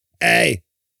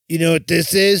You know what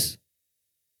this is?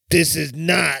 This is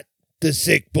not the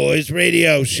Sick Boys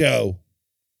Radio Show.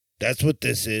 That's what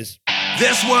this is.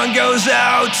 This one goes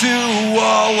out to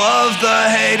all of the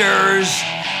haters,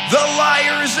 the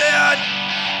liars, and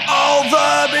all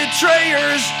the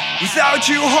betrayers. Without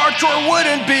you, hardcore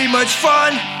wouldn't be much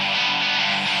fun.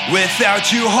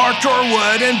 Without you, hardcore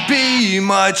wouldn't be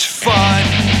much fun.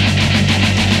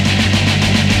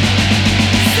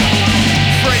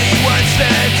 Freddy wants to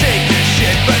take your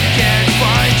shit, but can't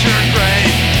find your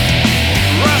grave.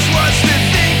 Russ wants to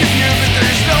think of you, but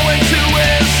there's no one to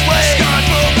enslave. Scott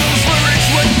Vogel's lyrics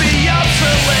would be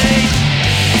obsolete,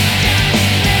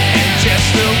 and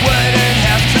Jester wouldn't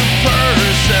have to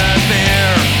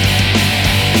persevere.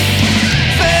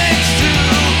 Thanks to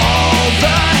all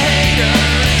the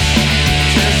haters,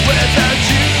 'cause without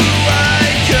you I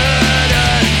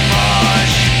couldn't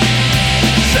mosh.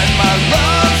 Send my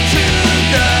love to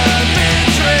the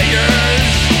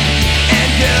betrayers and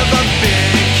give a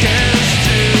big kiss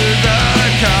to the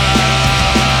cops.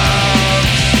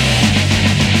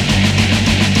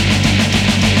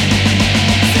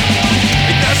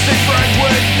 Agnostic front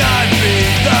would not be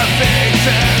the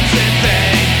victims in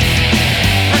pain.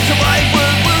 Until life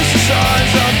would lose the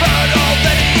songs about all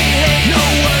that he hates. No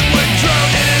one would drown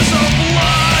in his own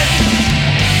blood.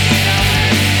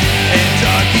 And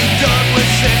Doggy Dog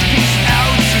would send peace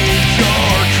out to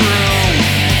your crew.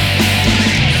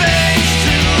 Thanks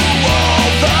to all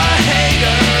the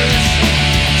haters,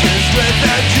 'cause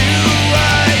without you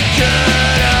I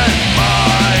couldn't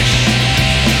mosh.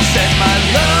 Send my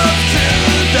love to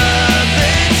the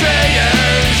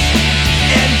betrayers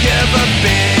and give a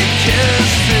big kiss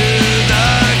to the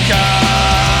cops.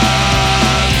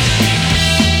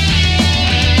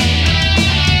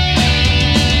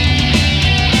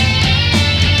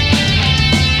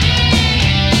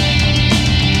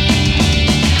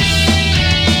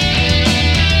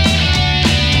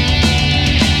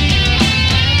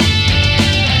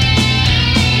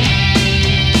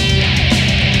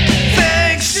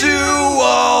 Thanks to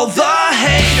all the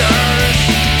haters,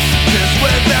 'cause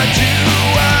without you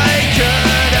I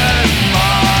couldn't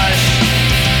mosh.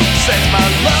 Send my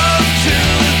love to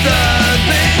the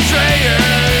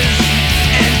betrayers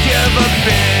and give a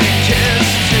big kiss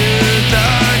to the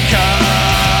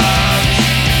cops.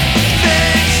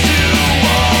 Thanks to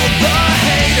all the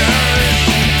haters,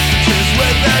 'cause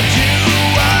without you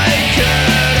I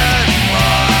couldn't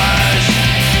mosh.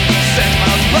 Send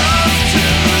my love to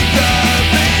the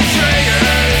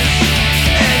betrayers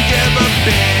and give a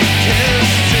big kiss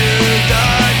to the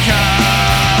cops.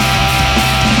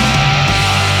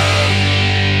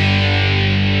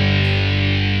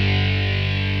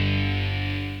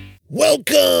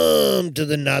 Welcome to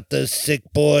the Not the Sick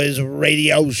Boys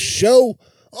Radio Show.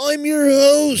 I'm your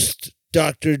host,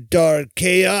 Dr. Dark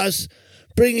Chaos,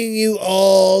 bringing you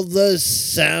all the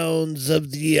sounds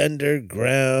of the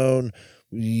underground.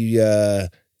 We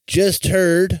just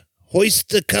heard Hoist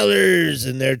the Colors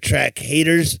and their track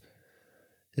Haters.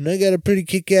 And I got a pretty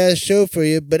kick-ass show for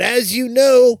you. But as you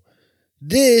know,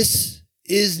 this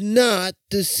is not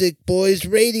the Sick Boys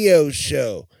Radio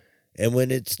Show. And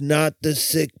when it's not the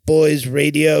Sick Boys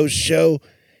Radio Show,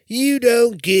 you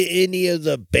don't get any of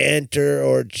the banter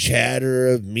or chatter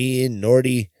of me and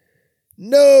Nordy.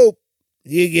 Nope.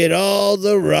 You get all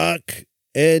the rock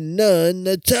and none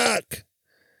the talk.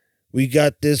 We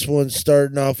got this one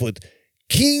starting off with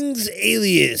King's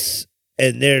Alias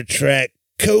and their track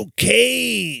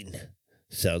Cocaine.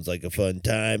 Sounds like a fun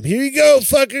time. Here you go,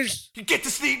 fuckers. You get to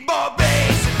sleep more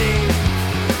basically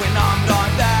when I'm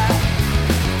not there.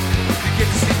 You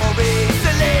get to sleep more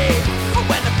easily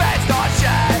when the beds not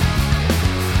shut.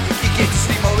 You get to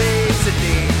sleep more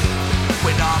easily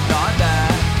when I'm not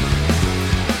there.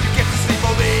 You get to sleep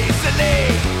more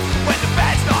easily when the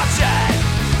bed's not shut.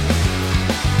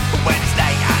 When it's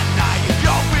day and night,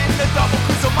 you're in the double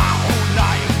 'cause I'm out all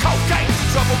night. Cocaine's in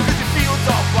trouble 'cause it feels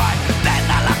alright. Then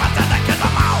I like my dad 'cause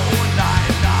I'm out all night.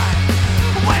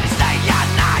 When it's day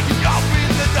and night, you're in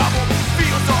the double,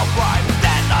 feels alright.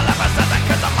 Then I like my dad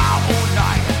 'cause I'm out all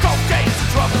night. Cocaine's in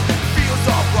trouble, feels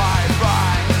alright,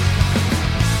 right?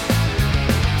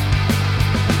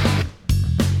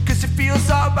 'Cause it feels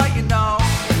alright, you know.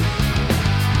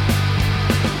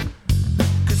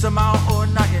 'Cause I'm out all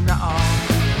night, you know.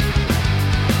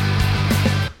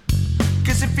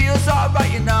 'Cause it feels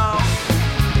alright, you know.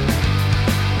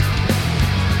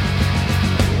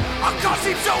 I can't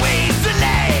sleep so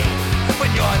easily when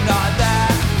you're not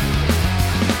there.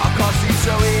 I can't sleep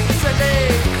so easily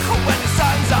when the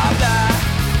sun's out there.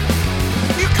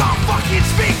 You can't fucking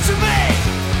speak to me,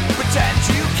 pretend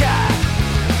you can.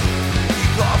 You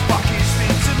gotta fucking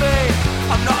speak to me.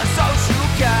 I'm not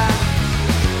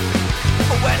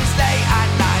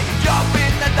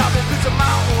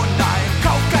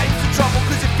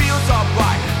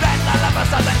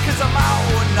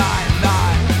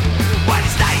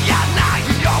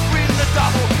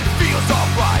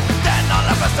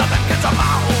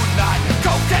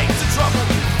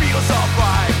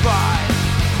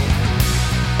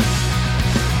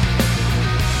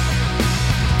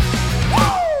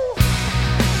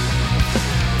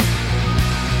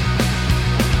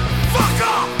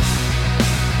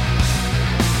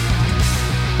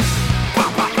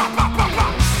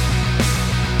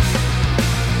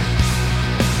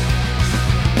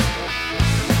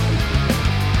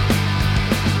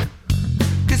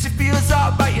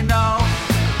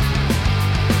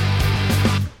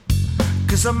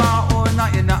 'cause I'm out all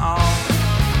night, you know.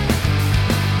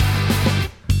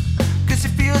 'Cause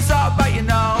it feels alright, you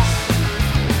know.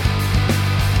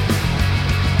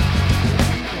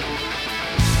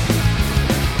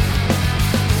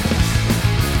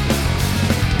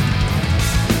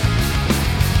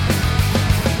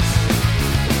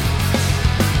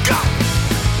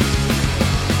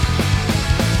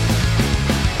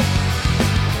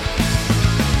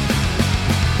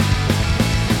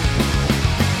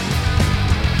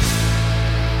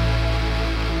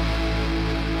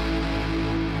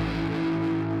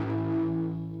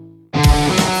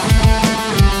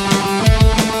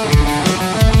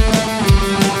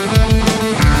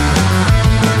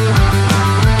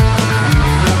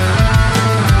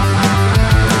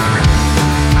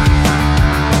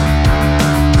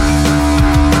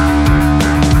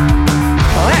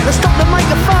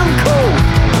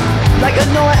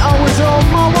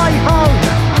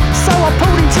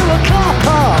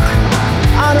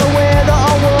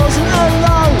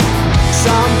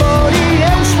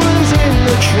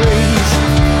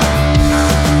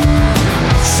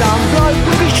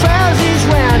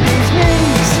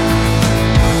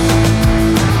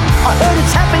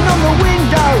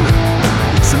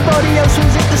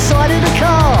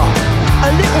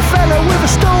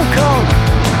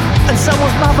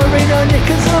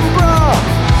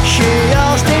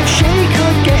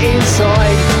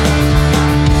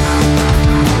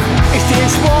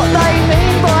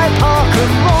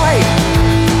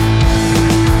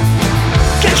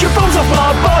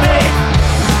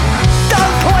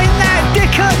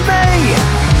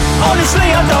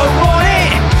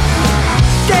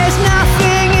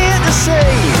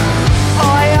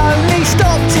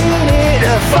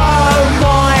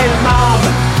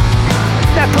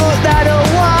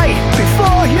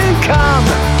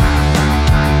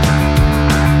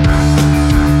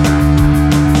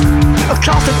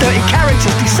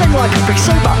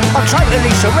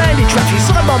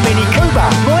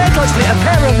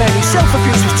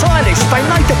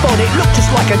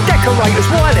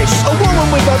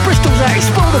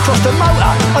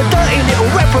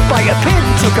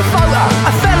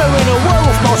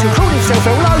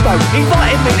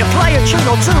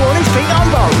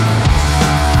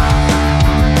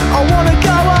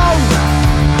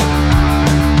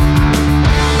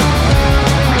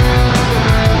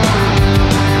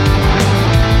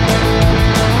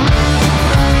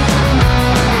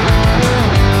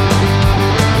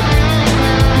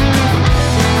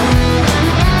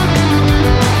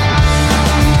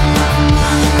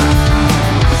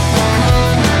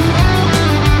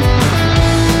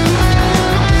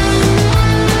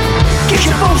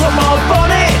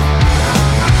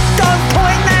 Don't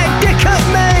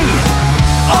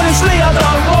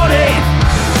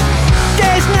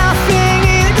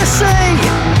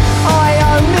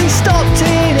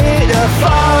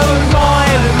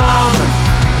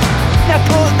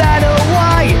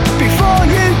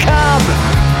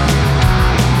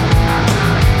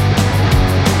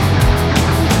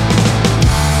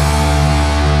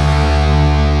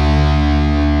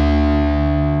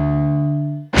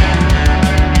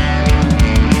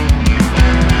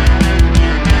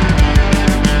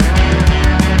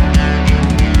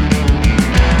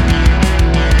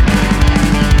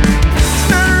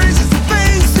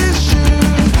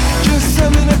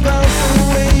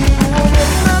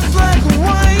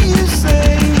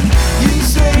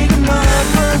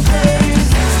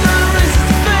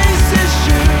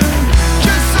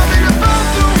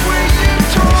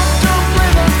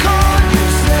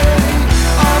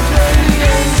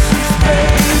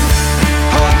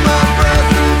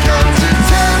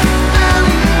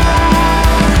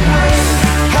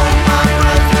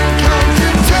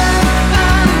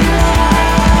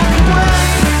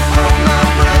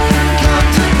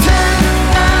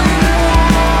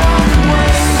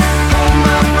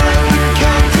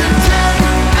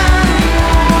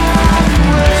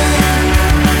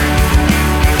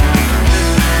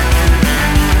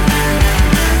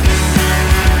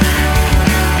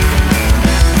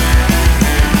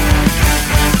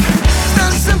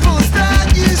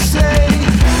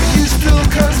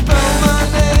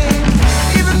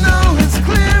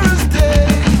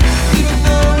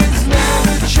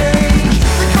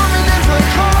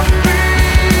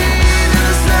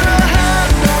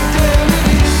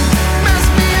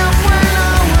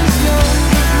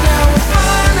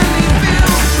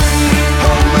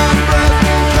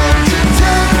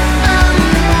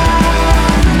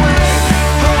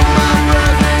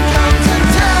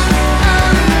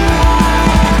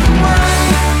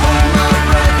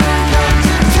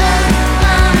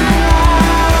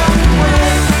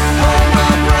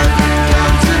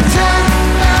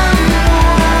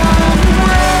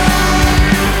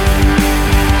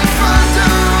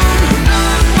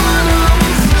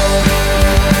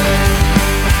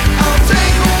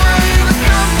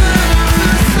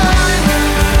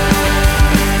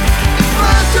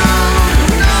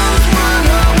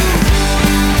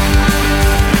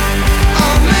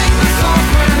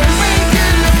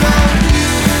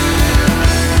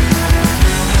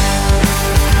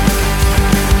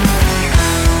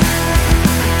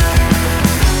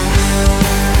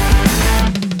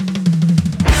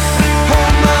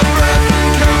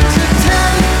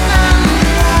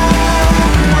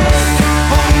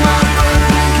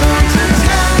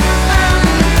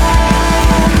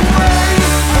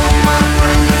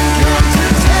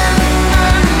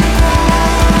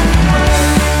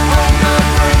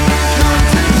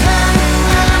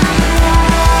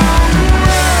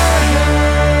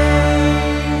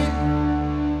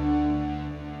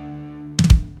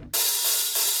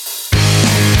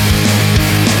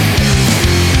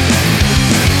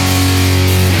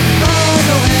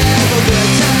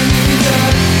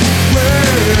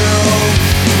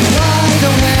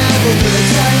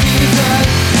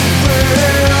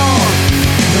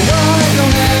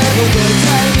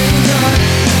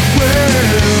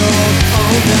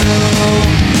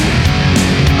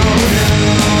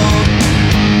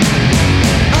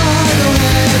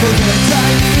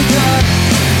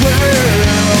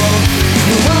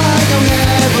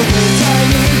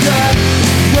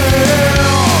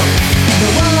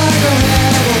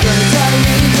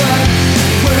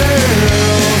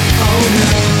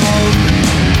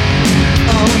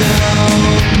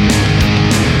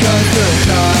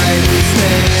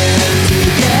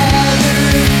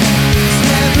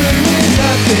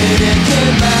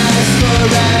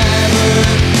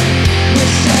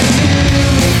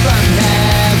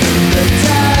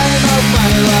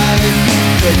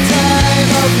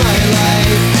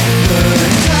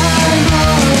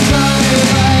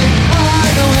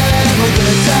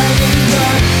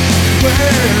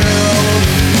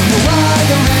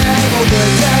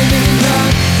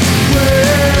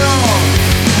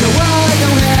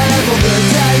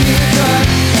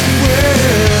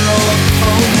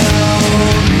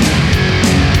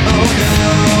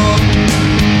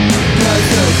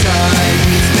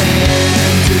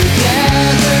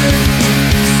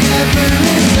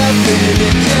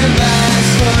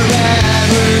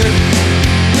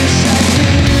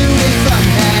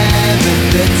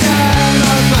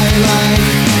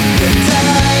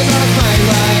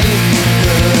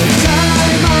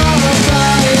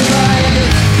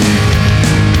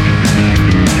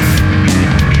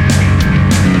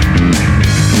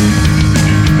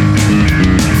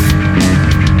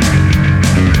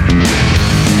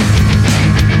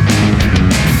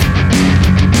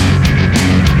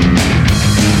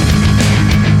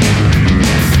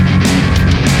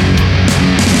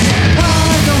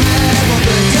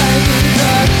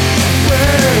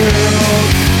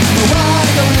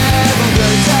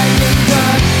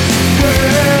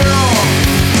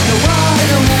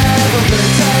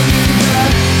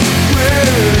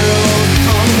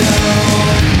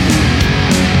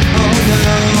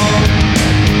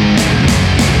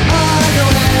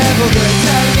have a good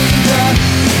time in the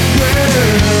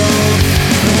world.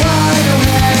 No, I don't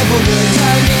have a good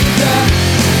time in the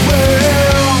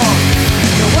world.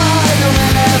 No, I don't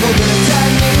have a good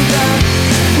time in the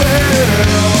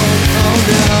world. Oh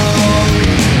no.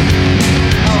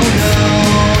 Oh no.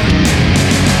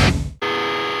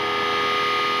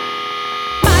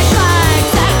 My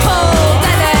flags are cold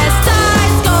and the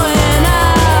stars going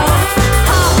out.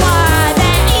 Hot wire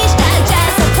that each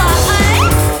digest supply.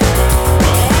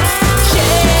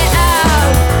 Shit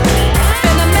out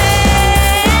in the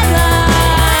main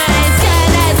lines.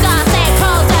 Skin as gothic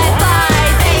crows that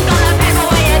flies. Ain't gonna pay for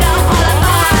what you don't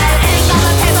qualify. Ain't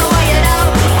gonna pay for what you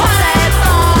don't qualify.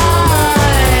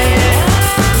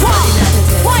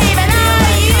 What even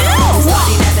are you? What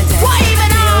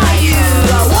even are you?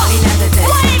 What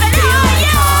even are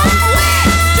you? With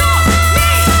just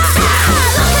me.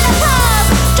 Look at the pros,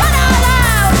 drawn all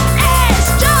out. It's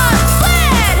just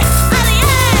split. At the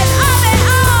end of it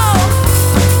all,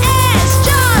 it's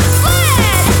just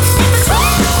split. In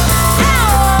between,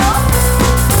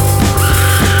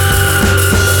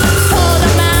 Hold a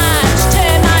match to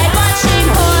my watching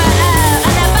pour out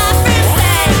on the bathroom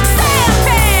sink. Say a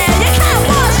prayer, you can't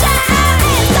wash that out.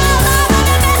 It's all over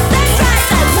the mistake track.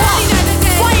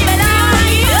 What even are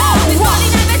you? What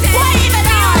even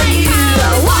are you?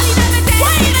 What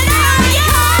even are you?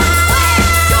 With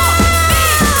just me.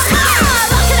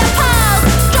 Look at the pulse,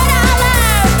 drawn all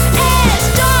out. It's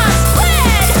just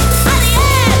split. At the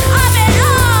end of it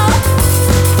all,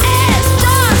 it's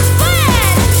just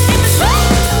split. In between,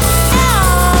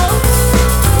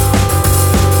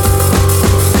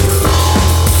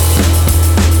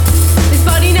 This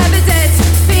body never did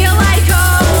feel like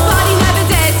home. This body never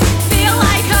did feel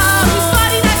like home. This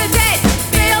body never did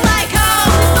feel like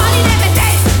home. This body never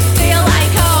did feel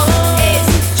like home. It's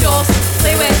just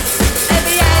fluids at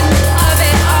the end of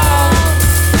it all.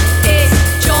 It's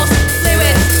just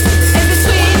fluids in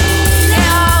between it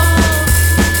all.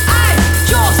 I'm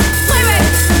just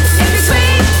fluids in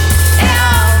between it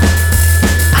all.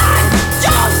 I'm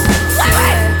just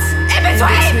fluids in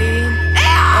between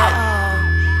it all.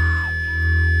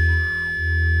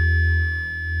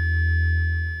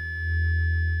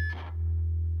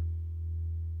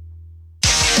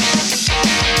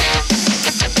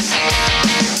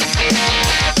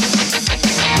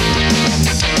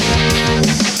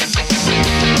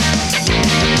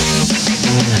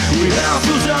 We've all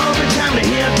pulled over, time to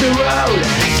hit the road.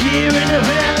 Here in the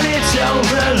van, it's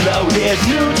overloaded.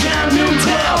 New town, new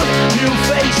town, new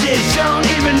faces. Don't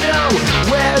even know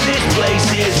where this place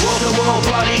is. Wall-to-wall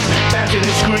bodies, bouncing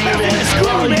and screaming.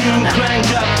 Volume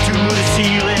cranked up to the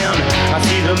ceiling. I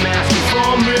see the mask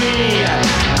before me.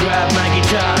 Grab my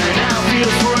guitar and I'll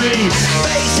feel free.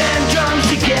 Bass and drums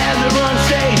together on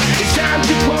stage. It's time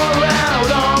to pour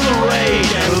out all the rage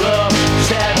and love,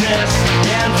 sadness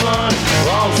and fun.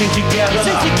 All sing together,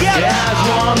 as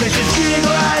one. This is gig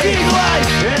life,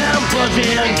 and I'm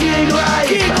buzzing. Gig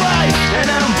life, and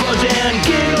I'm buzzing.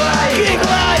 Gig life,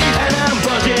 and I'm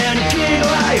buzzing.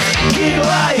 Gig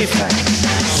life.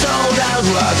 Sold out,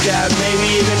 rocked out,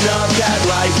 maybe even knocked out.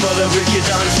 Life for the riches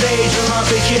on stage with my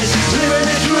bitches. Living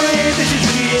a dream, this is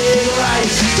gig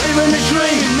life. Living a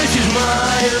dream, this is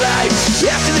my life.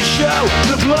 After the show,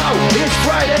 the blow, it's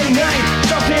Friday night.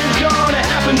 Something's gonna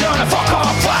happen, gonna fuck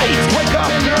off fight. Wake up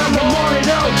in the morning,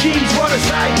 oh geez, what a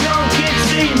sight. No kids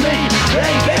see me,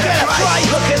 they better fight.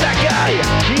 Look at that guy,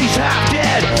 he's half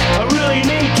dead. I really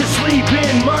need to sleep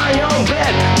in my own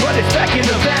bed. But it's back in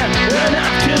the van, and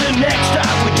up to the next stop.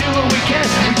 We do what we can,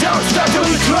 we don't stop till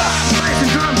we drop. Bass and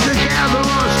drums together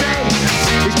on stage.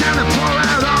 It's time to pour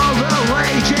out all the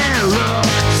rage and love,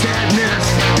 sadness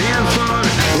and fun.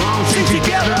 All sing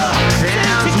together,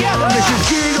 as one. This is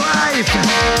gig life,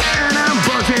 and I'm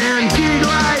buzzing. Gig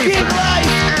life,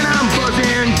 and I'm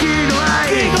buzzing. Gig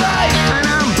life, and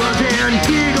I'm buzzing.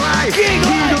 Gig life.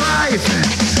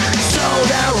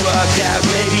 Sold out, rocked out,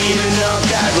 maybe even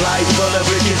knocked out. Life full of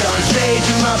riches on stage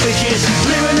with my bitches.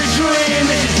 Living the dream,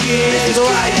 this is gig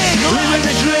life. Living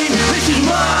the dream, this is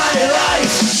my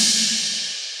life.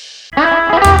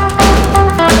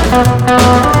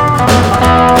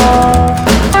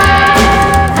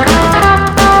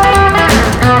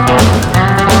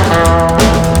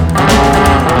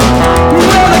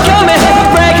 Well, they call me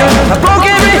Heartbreaker. I broke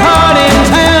every heart in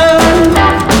town.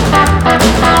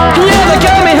 Yeah, they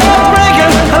call me Heartbreaker.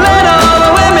 I let all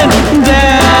the women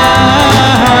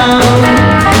down.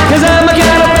 'Cause I'm a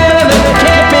kind of fella that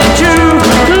can't be true.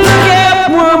 Look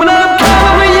out, woman, I'm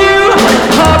coming for you.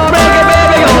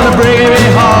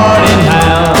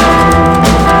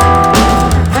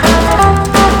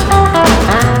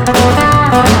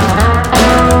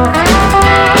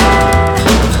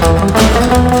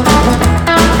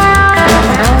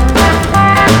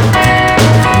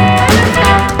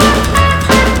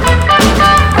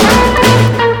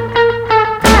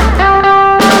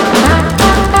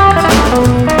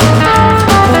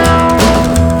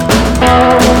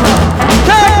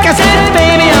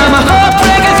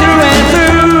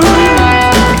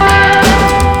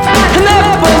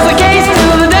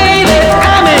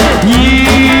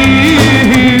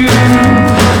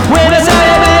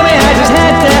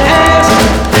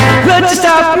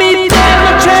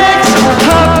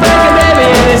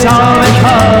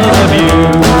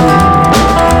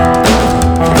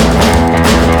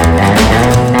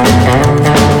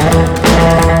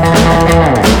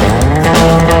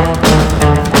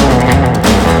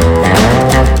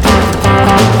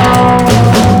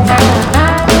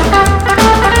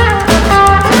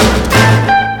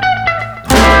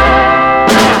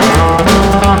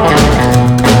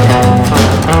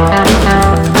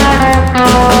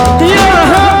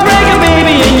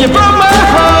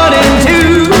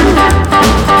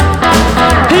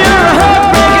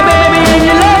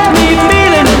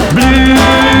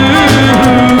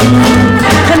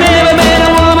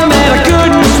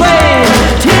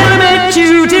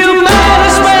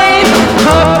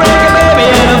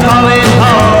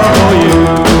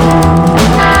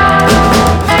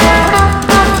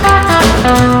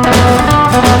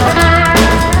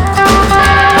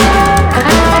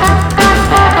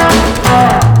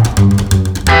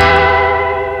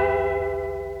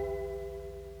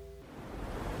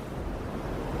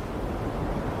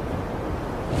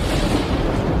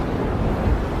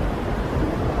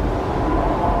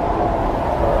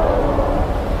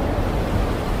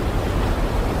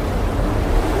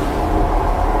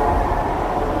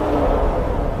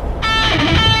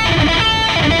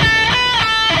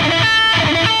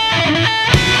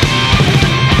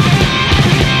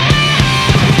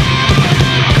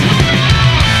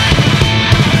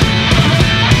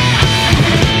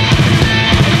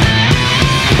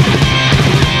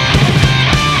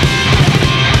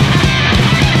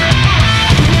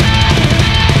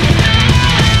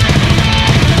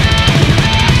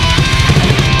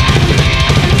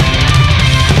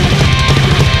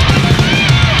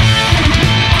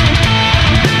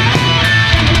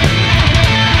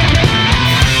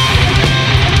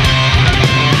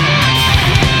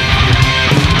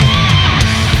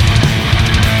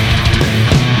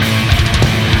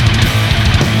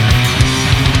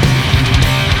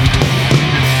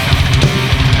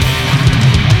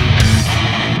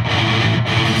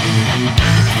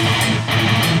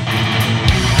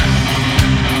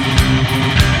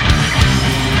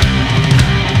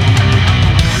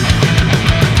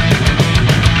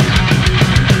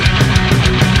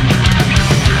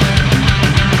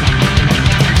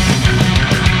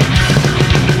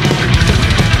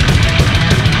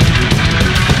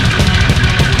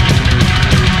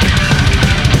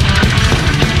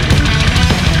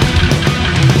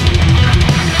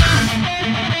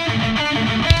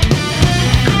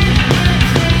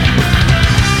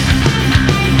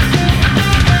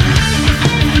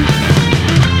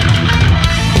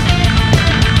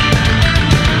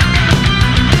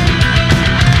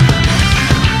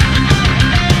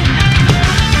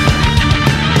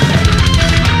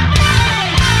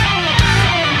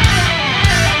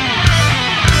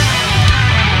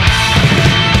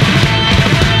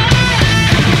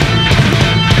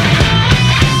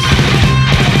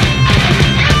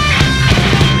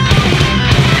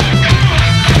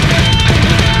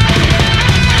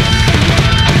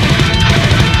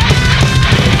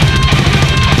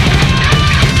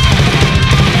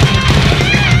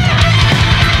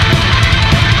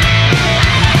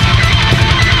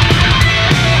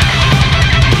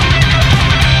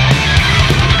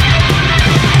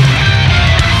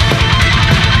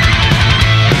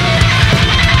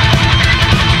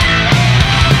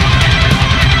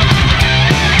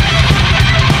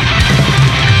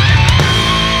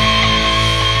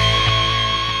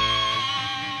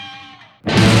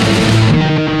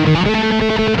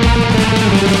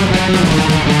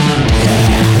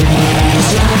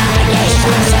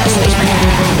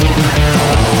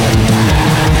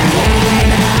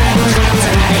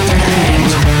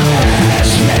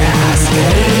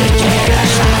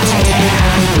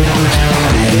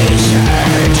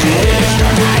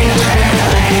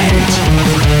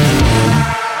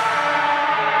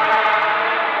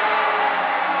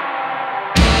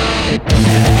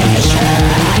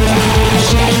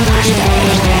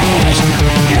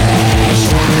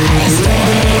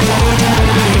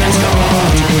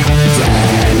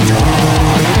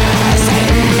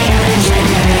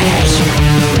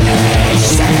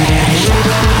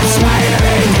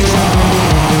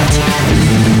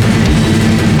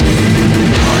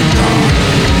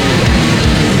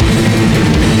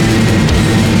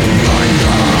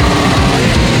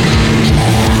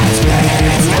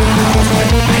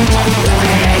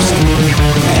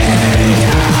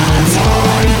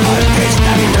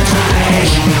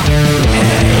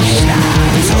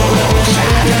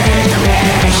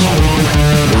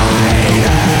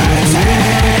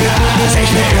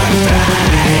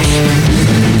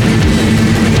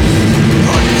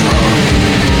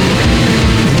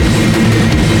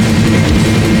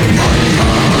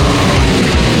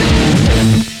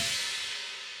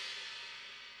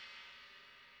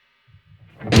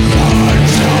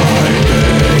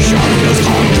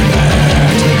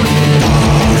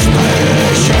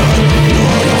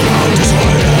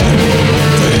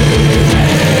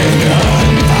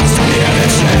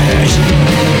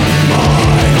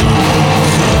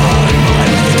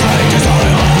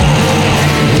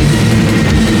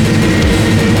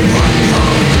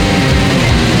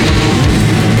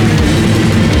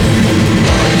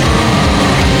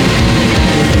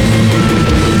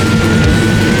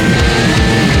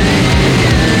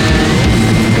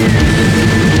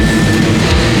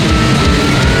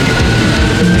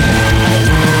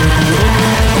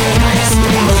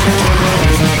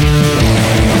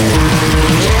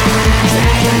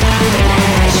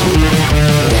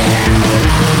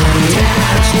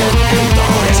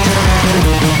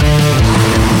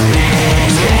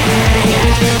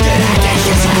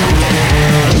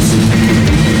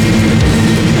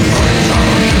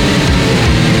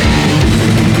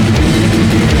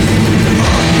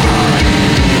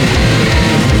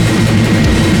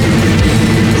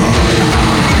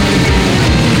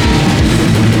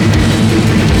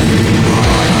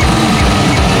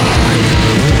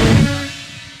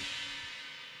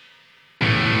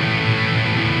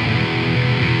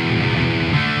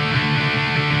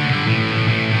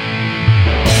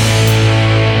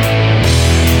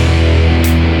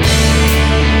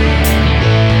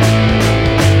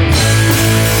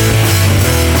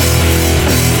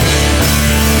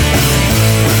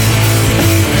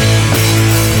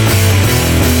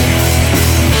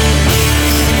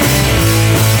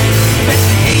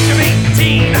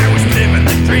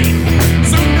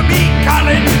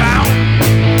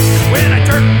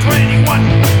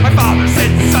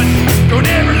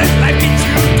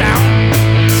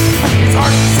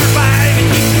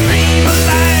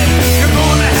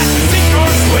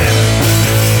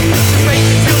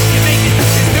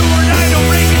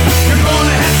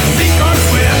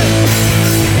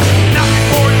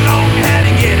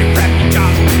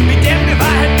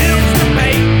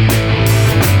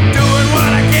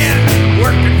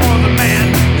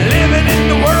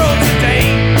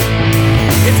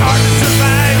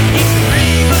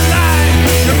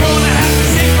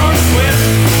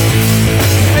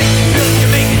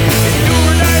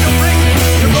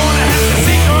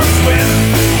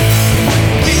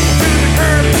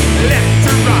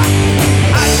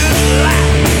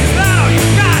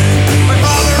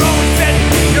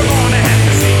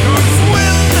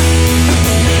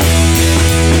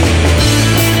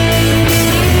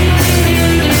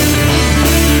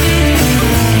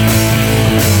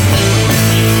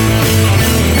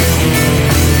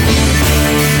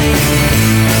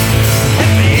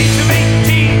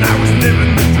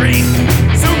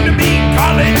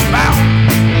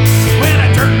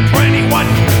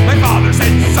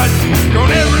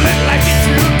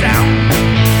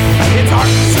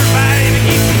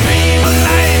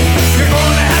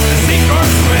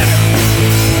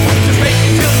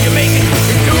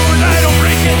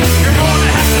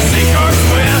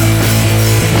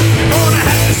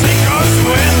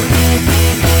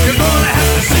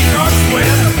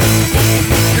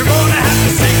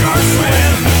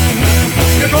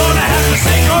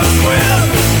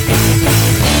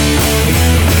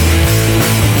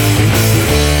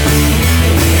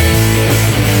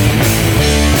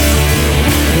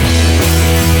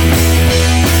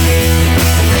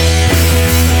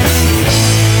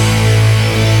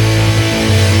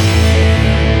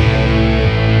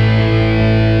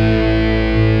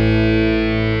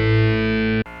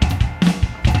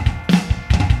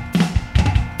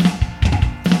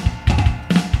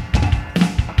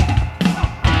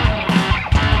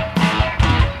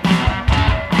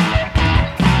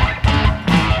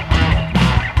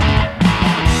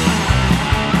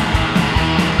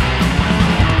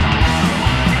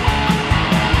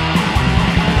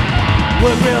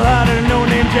 Work real hard at a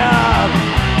no-name job.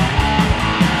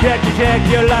 Check to check,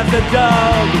 your life's a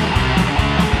dog.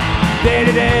 Day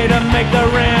to day to make the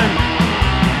rent.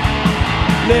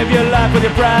 Live your life with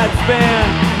your pride spent.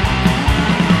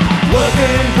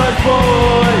 Working class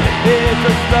boy, it's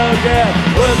a slow death.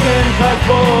 Working class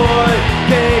boy,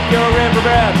 take your every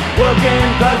breath. Working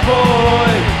class boy,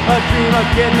 a dream of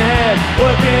getting ahead.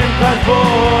 Working class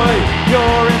boy,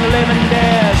 you're in the living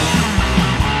dead.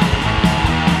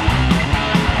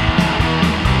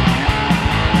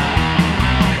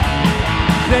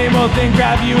 Same old thing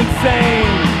drive you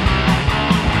insane.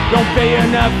 Don't pay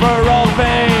enough for all the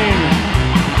pain.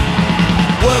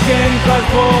 Working class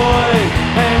boy,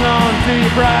 hang on to your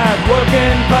pride.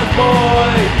 Working class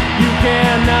boy, you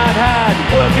cannot hide.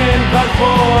 Working class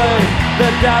boy, the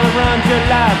dollar runs your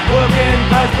life. Working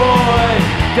class boy,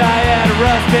 die at a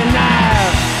rusty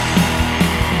knife.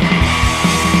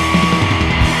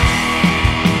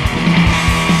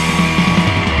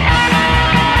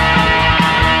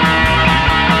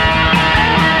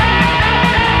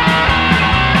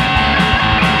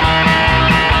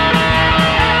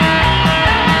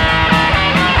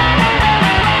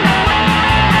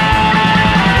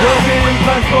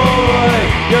 Boy,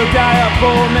 you'll die a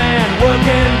poor man.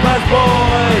 Working class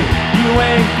boy, you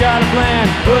ain't got a plan.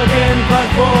 Working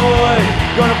class boy,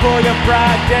 gonna pull your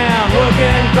pride down.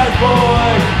 Working class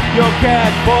boy, you'll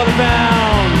catch for the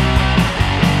pound.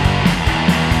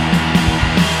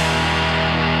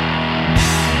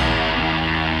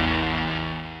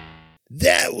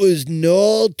 That was No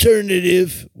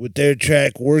Alternative with their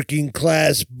track Working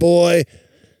Class Boy.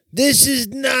 This is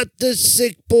not the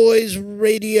Sick Boys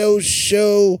radio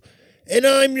show, and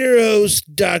I'm your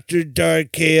host, Dr.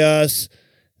 Dark Chaos.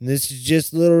 And this is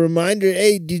just a little reminder.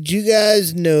 Hey, did you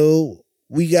guys know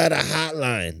we got a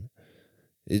hotline?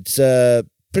 It's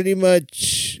pretty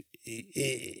much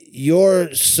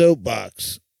your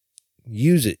soapbox.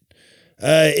 Use it.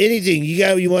 Anything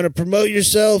you want to promote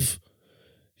yourself?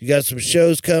 You got some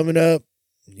shows coming up?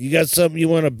 You got something you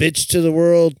want to bitch to the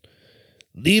world?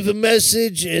 Leave a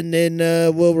message, and then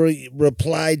we'll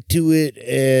reply to it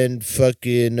and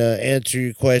fucking answer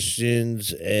your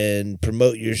questions and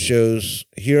promote your shows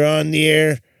here on the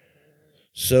air.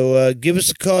 So give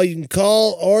us a call. You can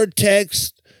call or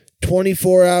text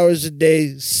 24 hours a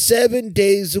day, 7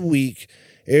 days a week.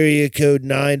 Area code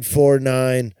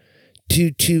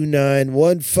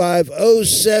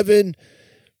 949-229-1507.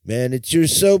 Man, it's your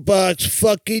soapbox.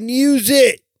 Fucking use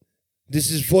it. This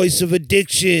is Voice of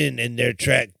Addiction and their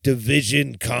track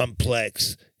Division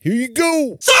Complex. Here you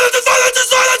go. Silence it, silence it,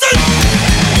 silence it!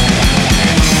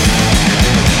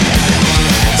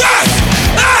 This is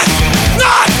not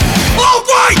all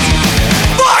right!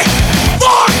 Fight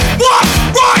for what's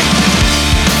right!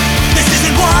 This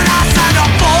isn't what I signed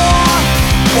up for!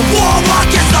 A war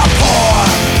against the poor!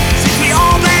 Since we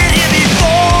all been here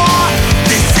before,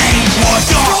 this ain't what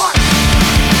you're...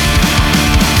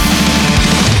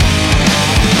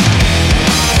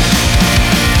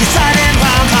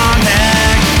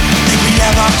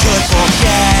 Could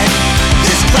forget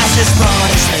this class's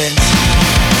punishment.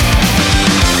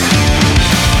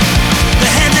 The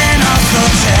handing us the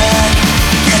check,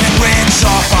 getting rich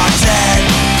off our debt,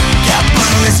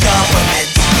 capitalist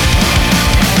government.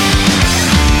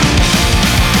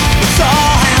 It's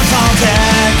all hands on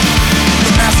deck.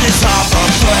 The masses are a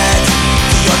threat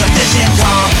to your division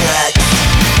complex.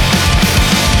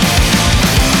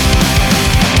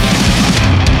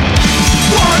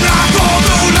 We're not going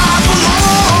to life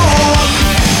alone.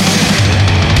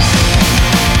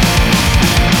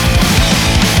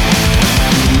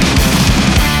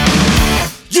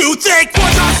 You think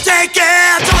we're just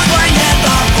taking, don't play at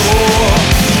the fool.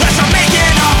 Let's not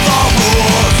making up the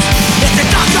rules. It's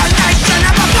indoctrination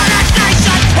and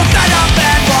profanation. We're fed up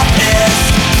and we're pissed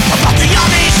about the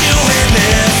armies you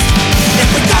enlist.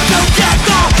 If we come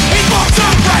together, equal to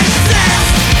racist.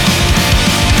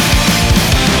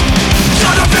 The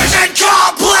division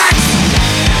complex.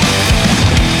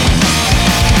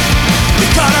 We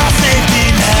cut our safety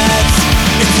nets.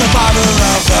 It's survival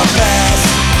of the best.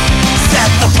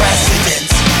 Set the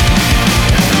precedent.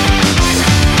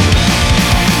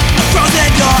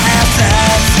 Frozen your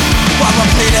assets while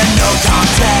we're pleading no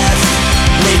contest.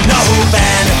 We know who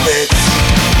benefits.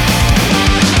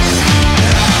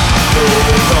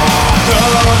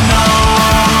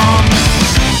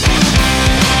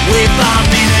 We found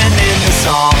meaning in the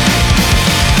song,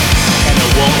 and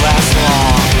it won't last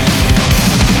long.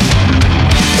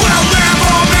 We'll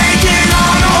never make it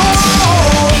on our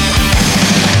own.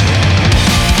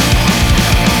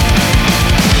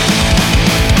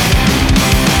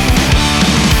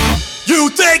 You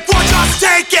think we're just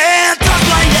taking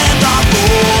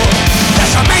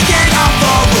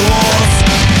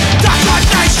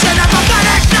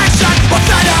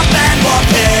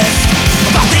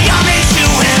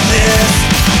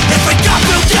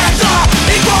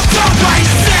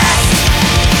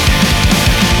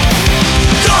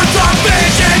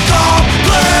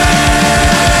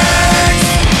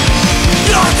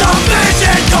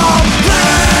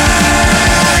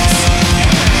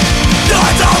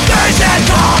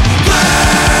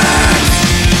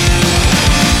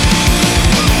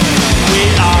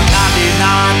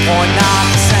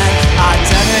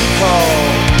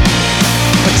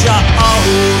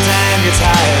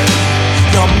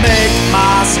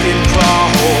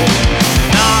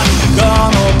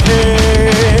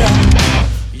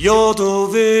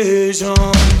station.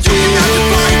 You have to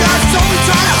find us, so we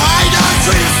try to hide us.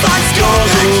 Treat us like scum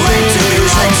and claim to be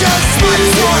righteous. Fight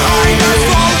us or hide us,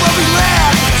 fall where we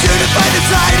land. Unify the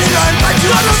tide and learn what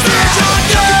you understand.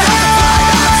 You have to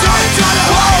find us, so we try to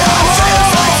hide us. Treat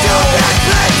us like scum and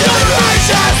claim to be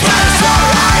righteous. Fight us or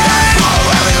hide us, fall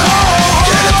where we land.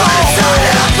 Unify the tide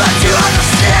and learn what you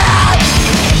understand.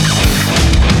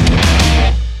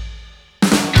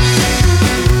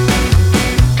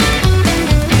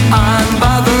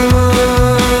 Unbothered.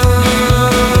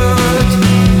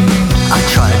 I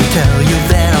try to tell you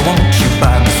that I want you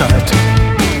by my side.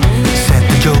 Set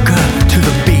the Joker to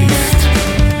the beast.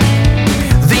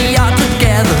 The art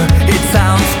together, it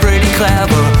sounds pretty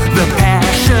clever. The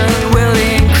passion will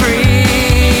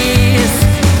increase.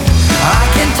 I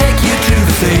can take you to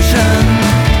the station.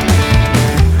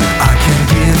 I can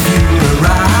give you a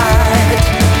ride.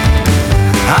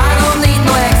 I don't need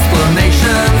no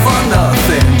explanation for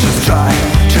nothing. Just try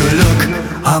to look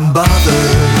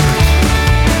unbothered.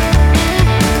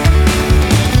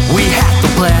 We had the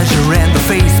pleasure and the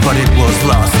face, but it was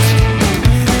lost.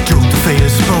 Doomed to fail,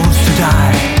 supposed to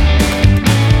die.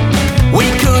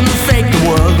 We couldn't fake the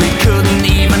world, we couldn't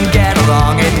even get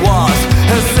along. It was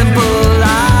a simple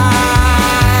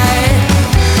lie.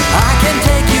 I can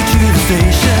take you to the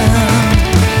station.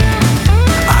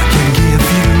 I can give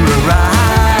you a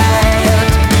ride.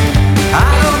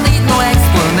 I don't need no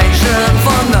explanation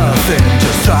for nothing.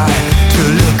 Just try to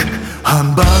look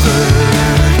unbothered.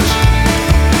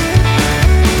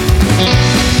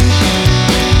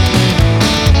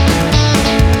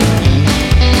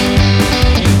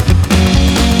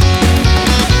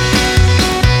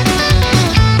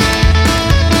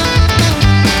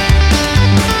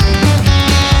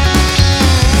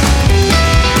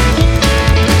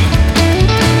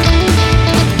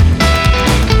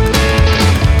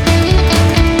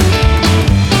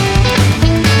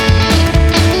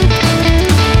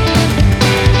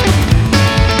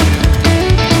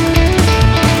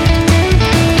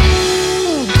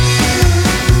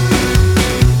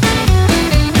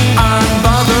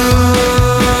 Unbothered.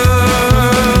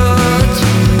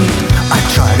 I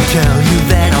try to tell you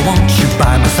that I want you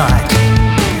by my side.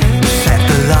 Set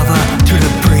the lover to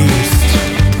the priest.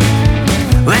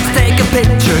 Let's take a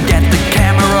picture, get the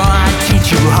camera. I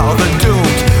teach you how the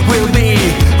doomed will be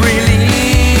released.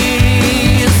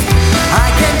 I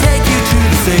can take you to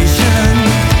the station.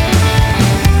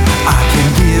 I can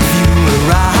give you a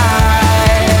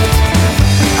ride.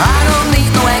 I don't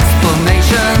need no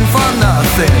explanation for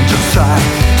nothing. Just try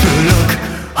to look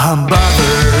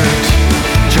unbothered.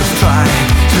 Just try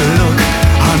to look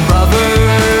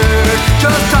unbothered.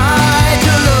 Just try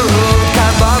to look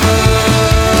unbothered.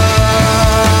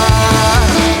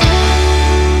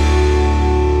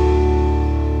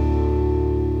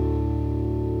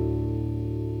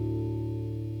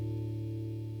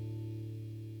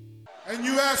 And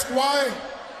you ask why?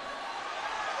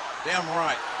 Damn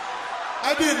right.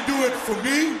 I didn't do it for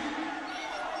me.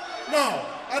 No,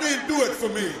 I didn't do it for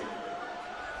me.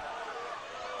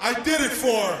 I did it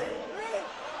for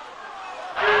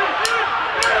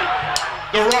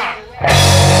The Rock.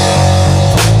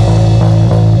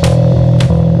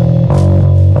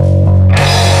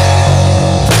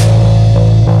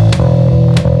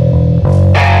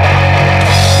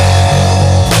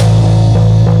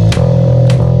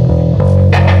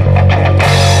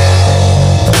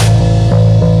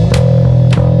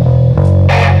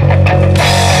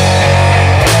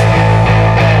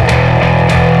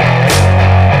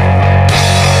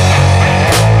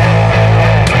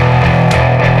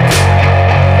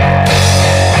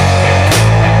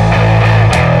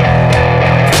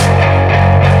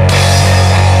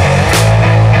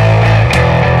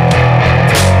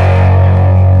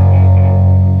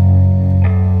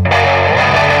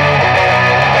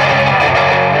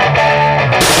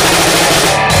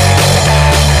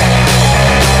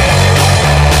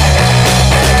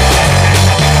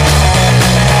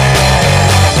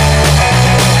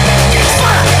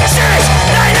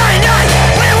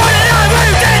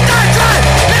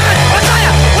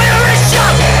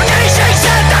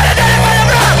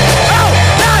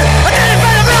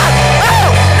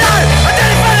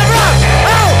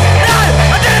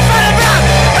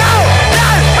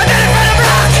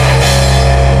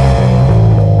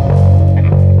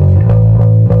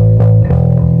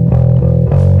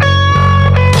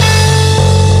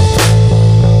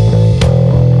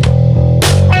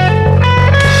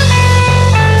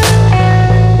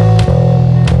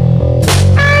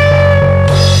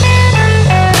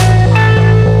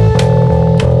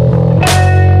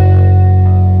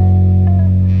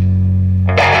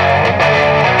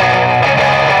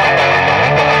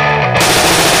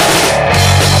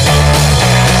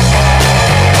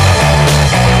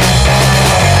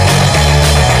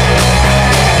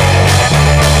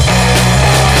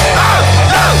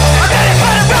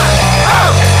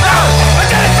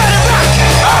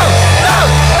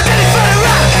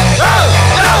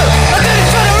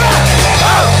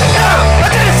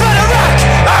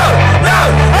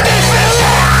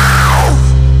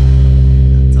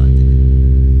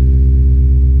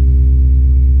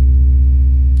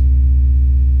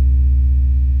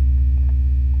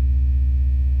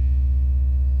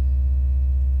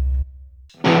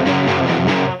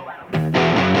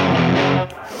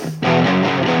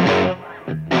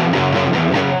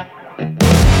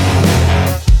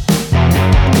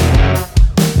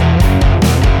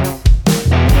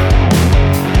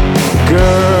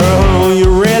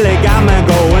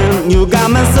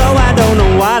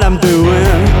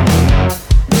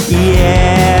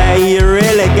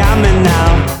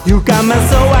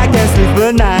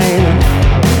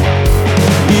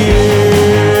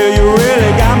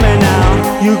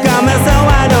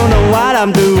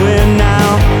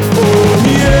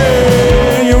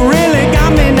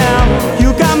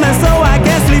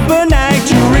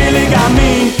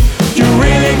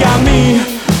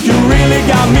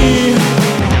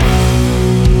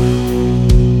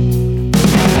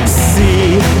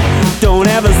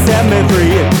 set me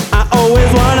free. I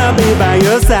always wanna be by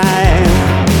your side.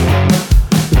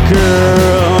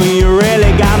 Girl, you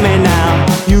really got me now.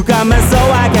 You got me so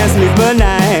I can't sleep at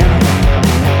night.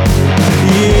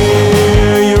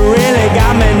 Yeah, you really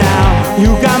got me now.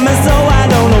 You got me so I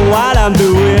don't know what I'm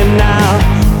doing now.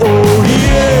 Oh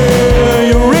yeah,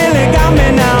 you really got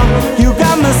me now. You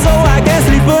got me so I can't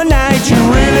sleep at night. You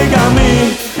really got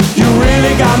me. You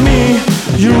really got me.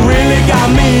 You really got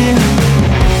me.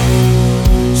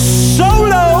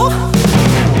 Solo.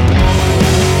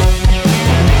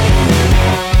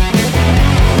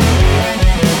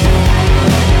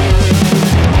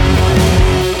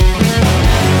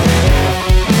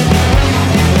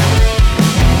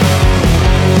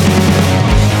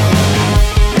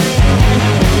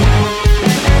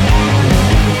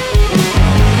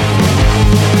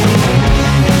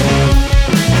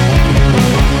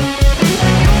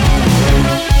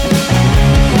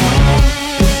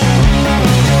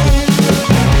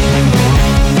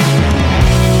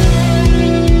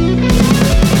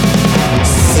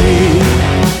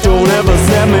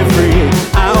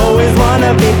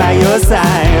 Be by your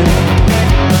side.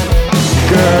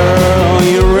 Girl,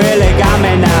 you really got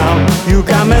me now. You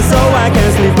got me so I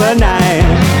can't sleep at night.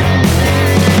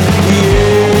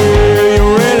 Yeah, you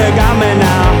really got me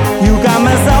now. You got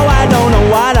me so I don't know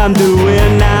what I'm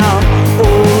doing now.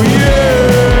 Oh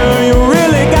yeah, you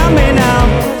really got me now.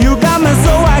 You got me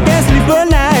so I can't sleep at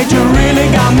night. You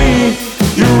really got me.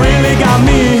 You really got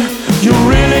me. You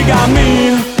really got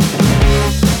me.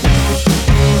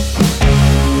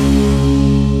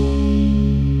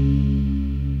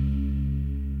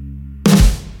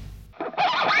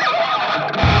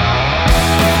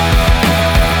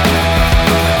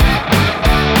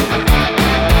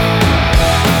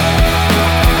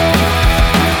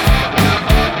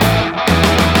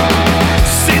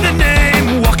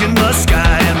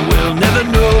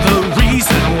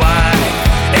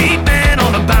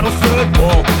 Battleford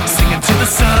wall, singing to the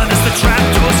sun as the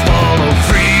trapdoors follow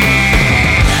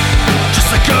free.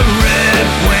 Just like a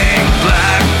red-winged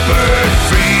blackbird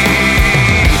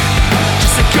free.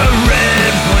 Just like a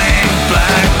red-winged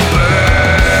blackbird.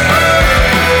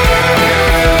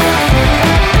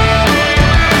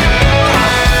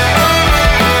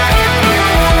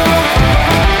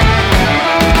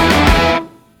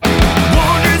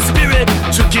 Wandering spirit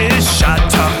took his shot.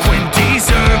 Tom Quinn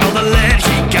deserved all the land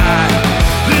he got.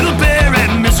 Little bear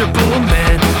and miserable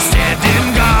men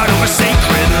standing guard over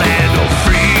sacred land, oh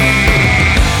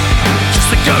free. Just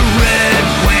like a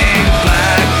red-winged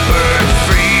blackbird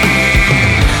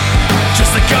free.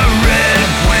 Just like a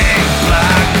red-winged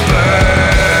blackbird.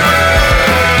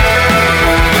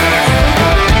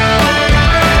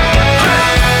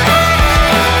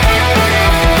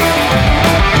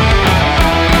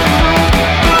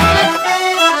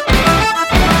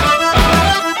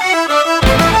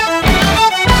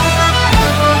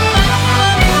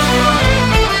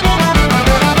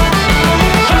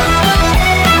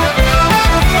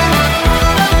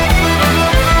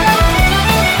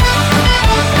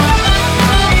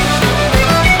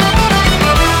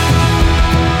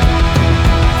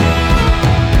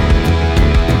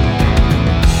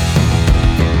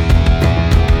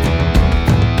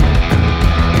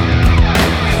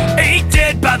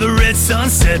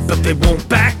 Sunset, but they won't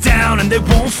back down and they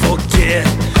won't forget.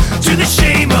 To the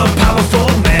shame of powerful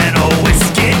men, always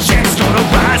skin checks gonna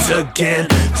rise again.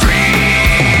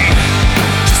 Free,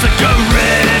 just like a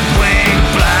red-winged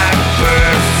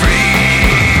blackbird.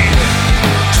 Free,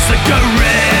 just like a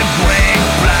red-winged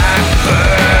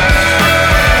blackbird.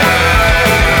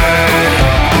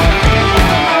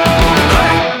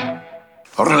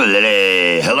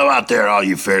 Hello out there, all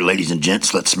you fair ladies and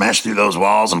gents. Let's smash through those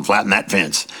walls and flatten that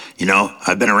fence. You know,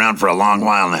 I've been around for a long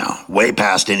while now, way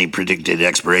past any predicted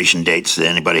expiration dates that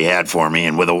anybody had for me,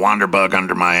 and with a wanderbug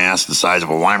under my ass the size of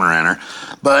a Weimaraner,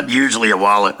 but usually a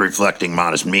wallet reflecting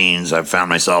modest means, I've found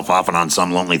myself often on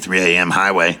some lonely 3 a.m.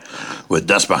 highway with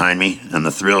dust behind me and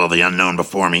the thrill of the unknown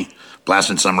before me,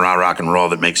 blasting some raw rock and roll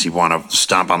that makes you want to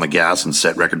stomp on the gas and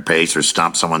set record pace or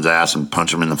stomp someone's ass and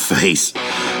punch them in the face.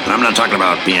 And I'm not talking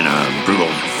about being a brutal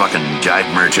fucking jive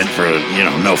merchant for,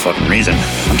 no fucking reason.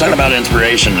 I'm talking about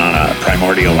inspiration on a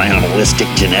primordial animalistic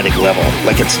genetic level,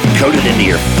 like it's coded into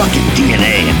your fucking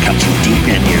DNA and comes from deep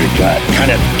into your gut.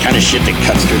 Kind of shit that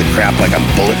cuts through the crap like a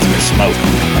bullet through smoke.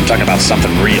 I'm talking about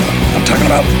something real. I'm talking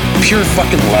about pure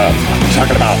fucking love. I'm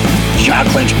talking about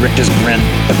jaw-clenched rictus grin,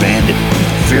 abandon,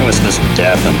 fearlessness of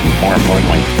death, and more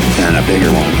importantly, and a bigger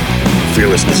one,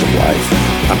 fearlessness of life.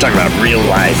 I'm talking about real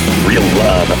life, real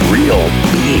love, real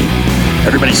being.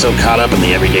 Everybody's so caught up in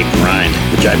the everyday grind.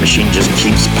 The jive machine just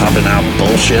keeps pumping out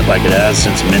bullshit like it has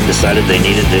since men decided they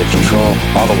needed to control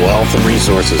all the wealth and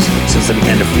resources, since they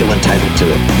began to feel entitled to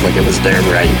it, like it was their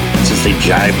right, since they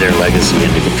jived their legacy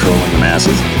into controlling the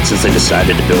masses, since they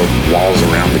decided to build walls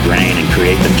around the grain and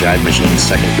create the jive machine's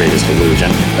second greatest illusion,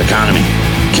 economy.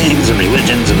 Kings and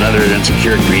religions and other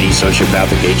insecure, greedy,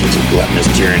 sociopathic agents of gluttonous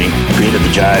tyranny created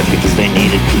the jive because they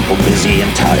needed people busy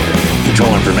and tired.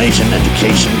 Control information,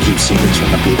 education, keep secrets from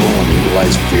the people, and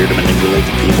utilize fear to manipulate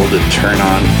the people to turn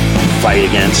on, fight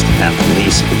against, and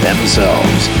police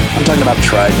themselves. I'm talking about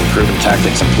tried and proven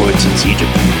tactics employed since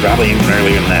Egypt, probably even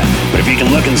earlier than that. But if you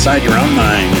can look inside your own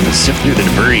mind and sift through the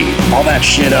debris, all that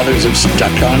shit others have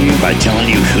stuck on you by telling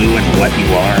you who and what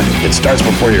you are, it starts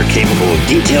before you're capable of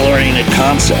detail-oriented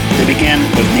concepts. They began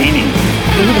with naming.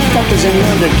 Who the fuck is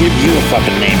anyone to give you a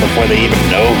fucking name before they even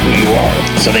know who you are?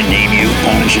 So they name you,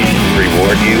 punish you,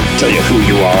 reward you, tell you who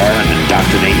you are, and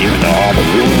indoctrinate you into all the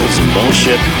rules and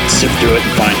bullshit. Sift through it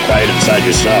and find quiet inside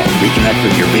yourself. Reconnect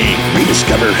with your being.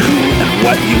 Rediscover who and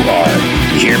what you are.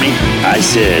 You hear me? I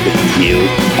said you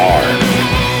are.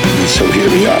 And so here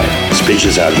we are,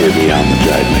 species out here beyond the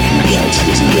jive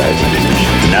mechanism.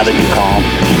 And now that you're calm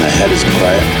and the head is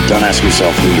quiet, don't ask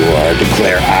yourself who you are,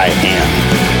 declare I am.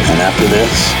 And after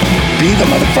this, be the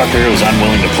motherfucker who's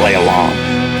unwilling to play along.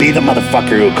 Be the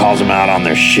motherfucker who calls them out on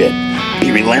their shit.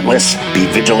 Be relentless, be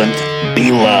vigilant,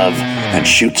 be love, and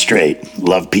shoot straight.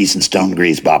 Love, peace, and stone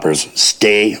grease, boppers.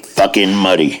 Stay fucking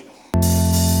muddy.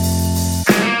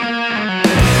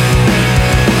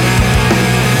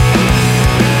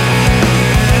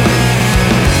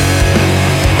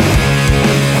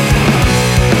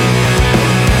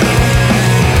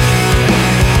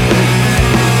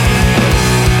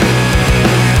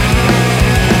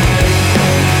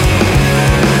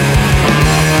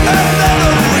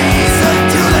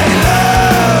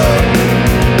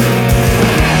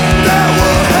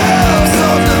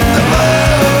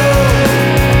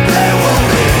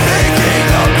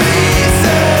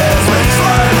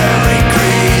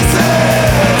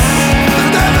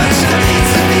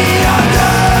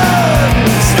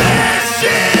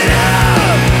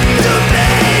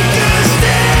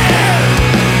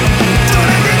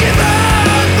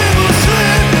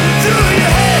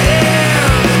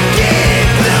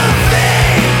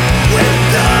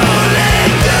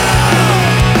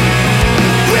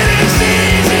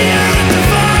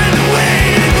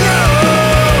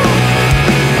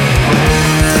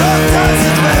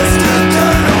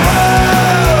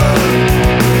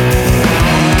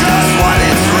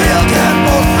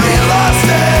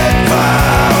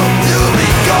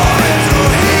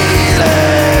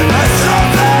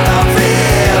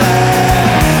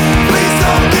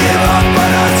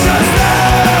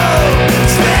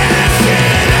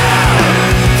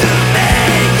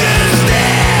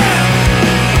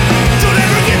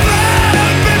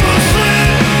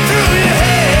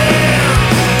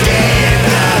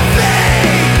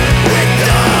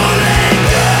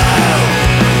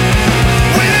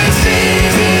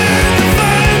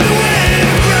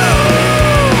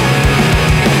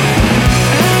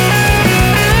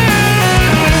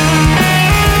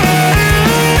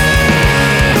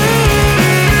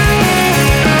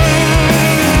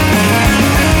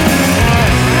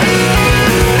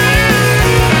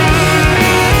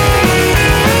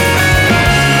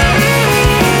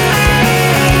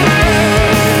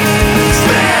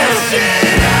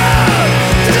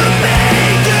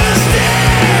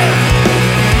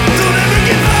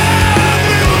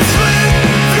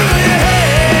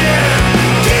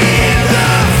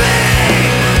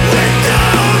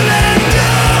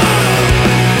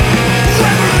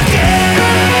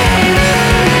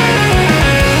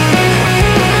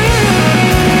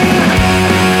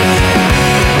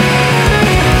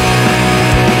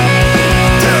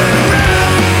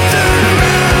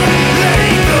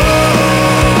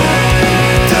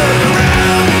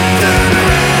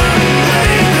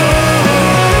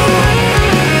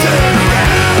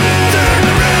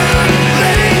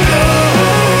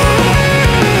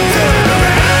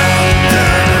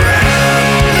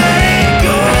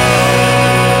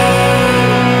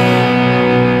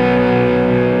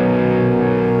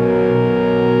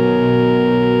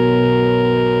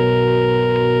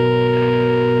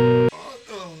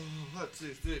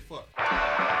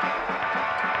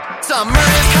 Summer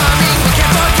is coming, we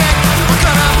can't forget. We're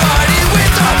gonna party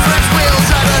with our friends. We'll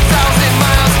drive 1,000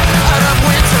 miles out of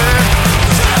winter.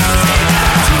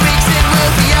 2 weeks in,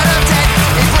 we'll be out of debt.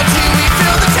 April 2, we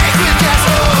fill the tank with gas.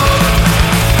 Oh,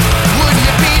 wouldn't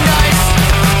it be nice?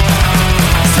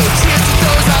 So cheers to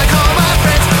those I call my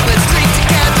friends. Let's drink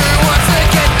together once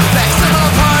again. Maximum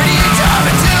party time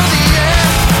until the end.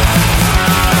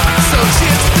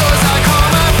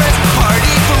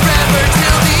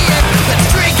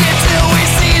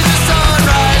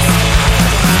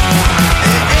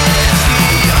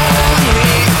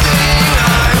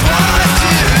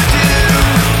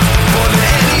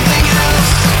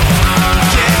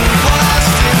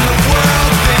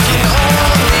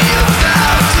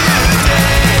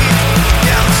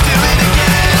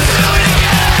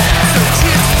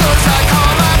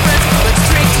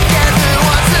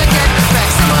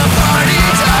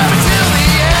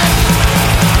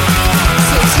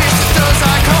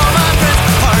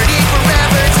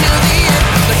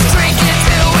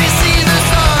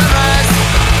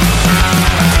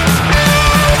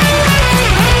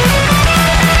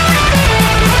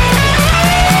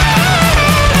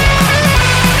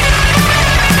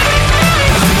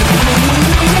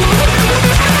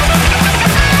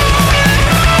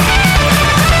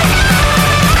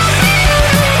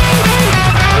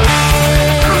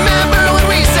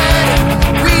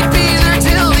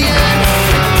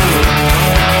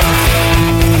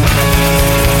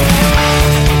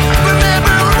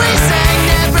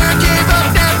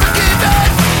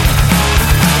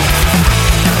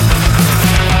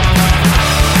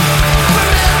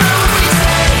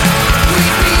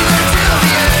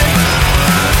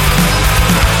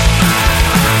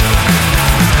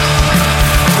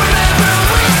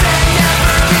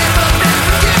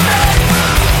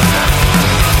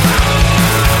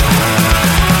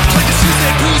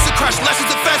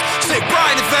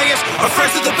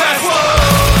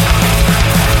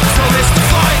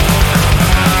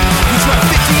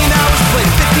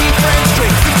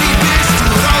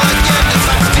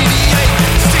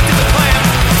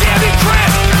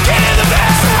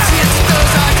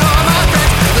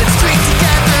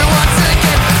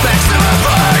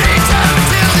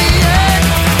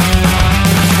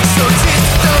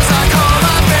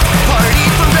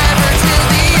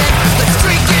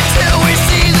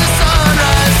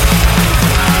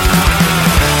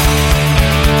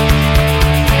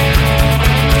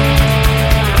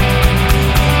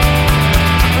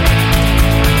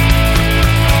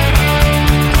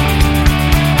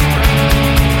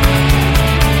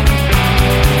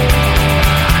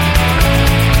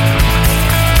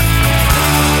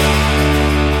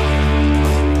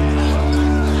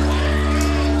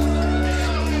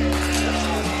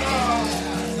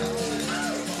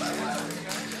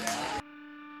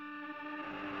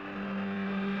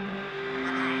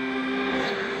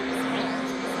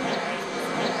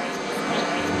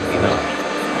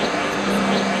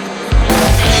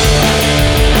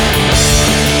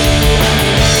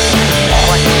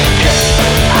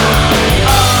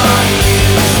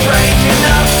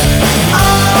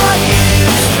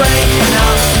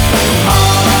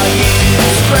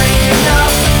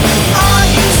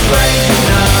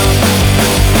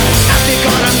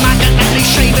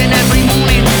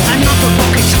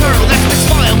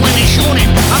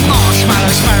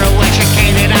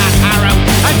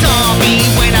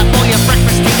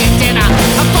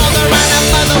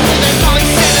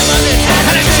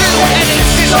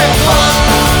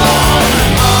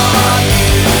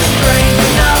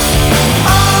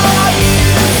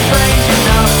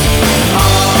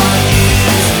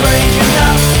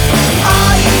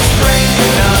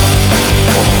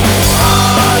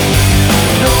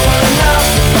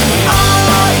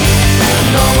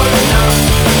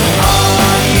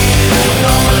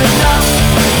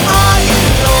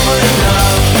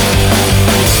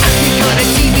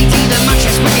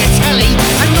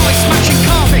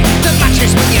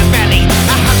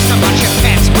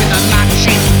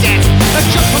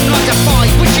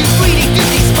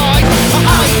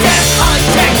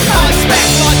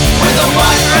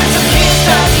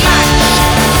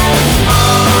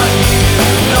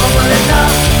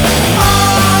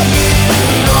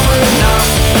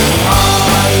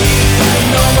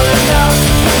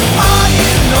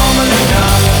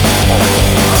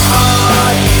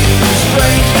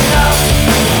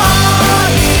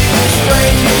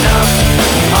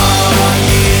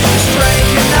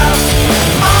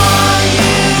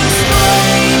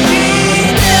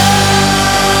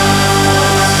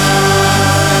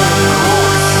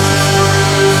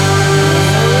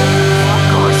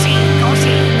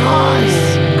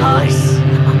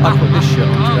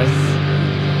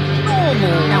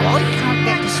 more. Now, I can't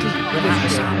get to sleep when I have a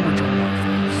sandwich on my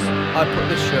face. I put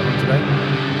this shirt on today.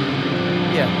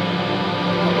 Yeah.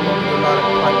 Not the one with the lilac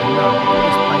piping, no. I put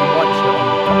this plain white shirt on.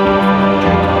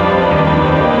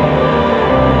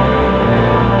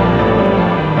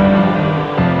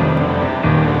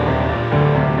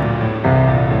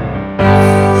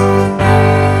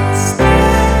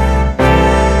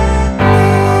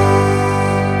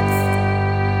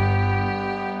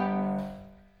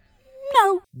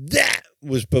 That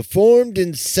was performed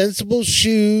in Sensible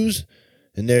Shoes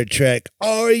and their track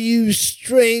Are You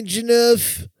Strange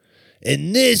Enough?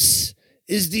 And this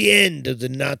is the end of the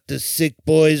Not the Sick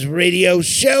Boys radio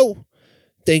show.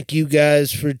 Thank you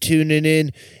guys for tuning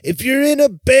in. If you're in a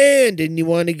band and you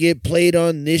want to get played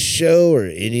on this show or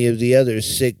any of the other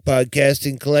Sick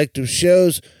Podcasting Collective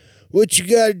shows, what you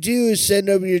got to do is send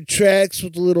over your tracks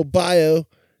with a little bio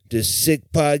to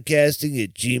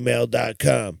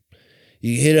sickpodcasting@gmail.com.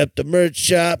 You can hit up the merch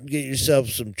shop and get yourself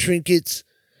some trinkets,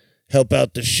 help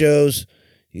out the shows.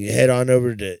 You can head on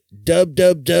over to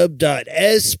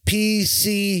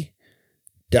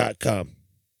www.spc.com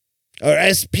or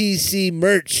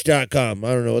spcmerch.com. I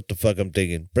don't know what the fuck I'm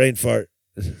thinking. Brain fart.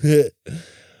 What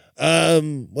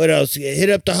else? You can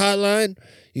hit up the hotline.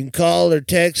 You can call or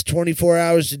text 24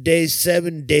 hours a day,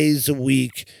 7 days a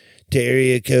week to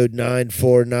area code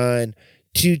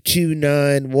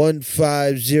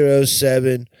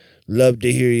 949-229-1507. Love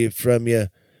to hear from you.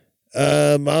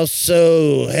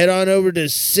 Also, head on over to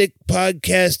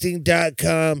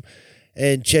sickpodcasting.com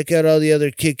and check out all the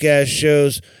other kick-ass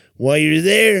shows. While you're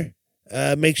there,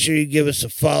 make sure you give us a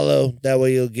follow. That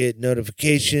way you'll get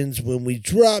notifications when we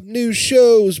drop new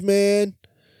shows, man.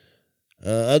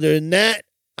 Other than that,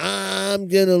 I'm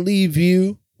going to leave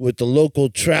you with the local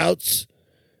Trouts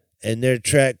and their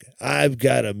track, I've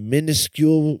Got a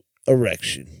Miniscule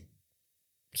Erection.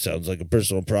 Sounds like a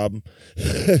personal problem.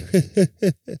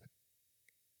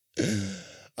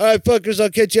 All right, fuckers, I'll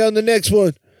catch you on the next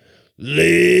one.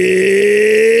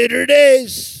 Later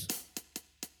days.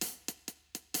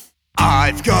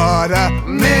 I've got a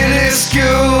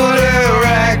minuscule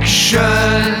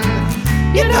erection.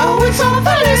 You know it's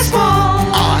awfully small.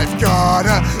 I've got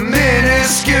a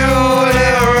minuscule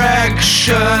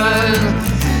erection.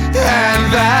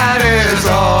 And that is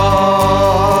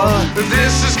all.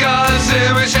 This is God's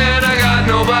image and I got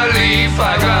no belief.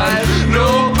 I got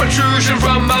no protrusion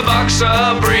from my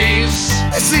boxer briefs.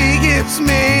 She gives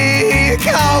me a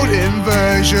cold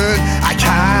inversion. I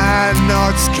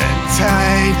cannot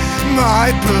contain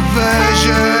my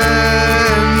perversion.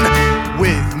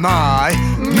 With my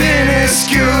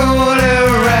minuscule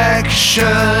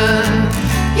erection.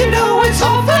 You know it's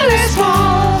awfully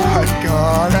small. I've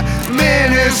got a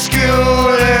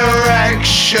minuscule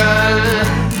erection,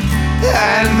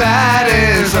 and that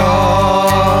is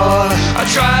all. I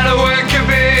try to work it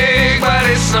big, but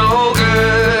it's no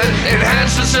good.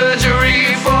 Enhancement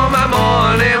surgery for my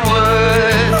morning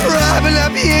wood. Rubbing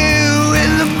up you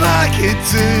in the market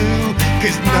too,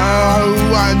 'cause no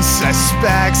one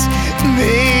suspects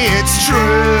me, it's true.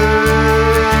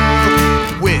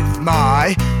 With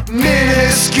my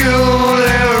minuscule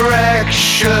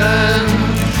erection,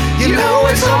 you know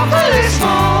it's awfully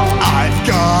small. I've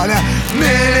got a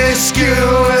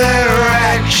minuscule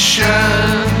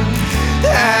erection,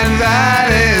 and that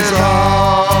is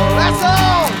all. That's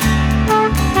all.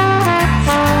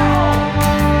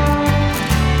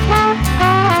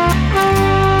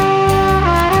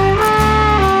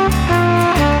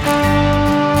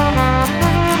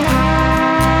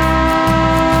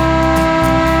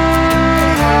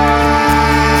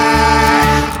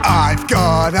 I've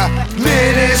got a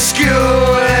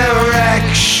minuscule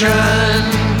erection.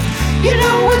 You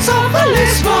know it's awfully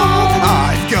small.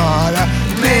 I've got a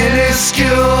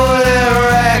minuscule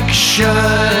erection,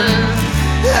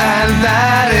 and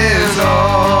that is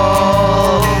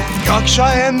all.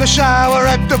 Cockshy in the shower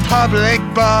at the public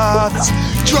baths.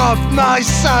 Drop my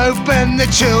soap and the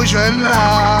children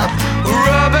laugh.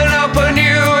 Rubbing up on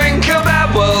you in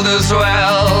kebab world as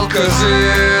well, 'cause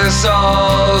this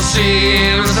all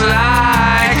seems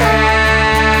like hell.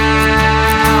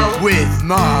 With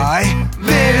my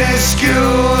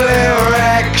minuscule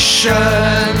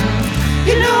erection,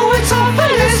 you know it's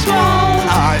awfully small.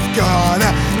 I've got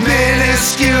a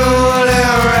minuscule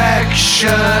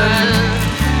erection,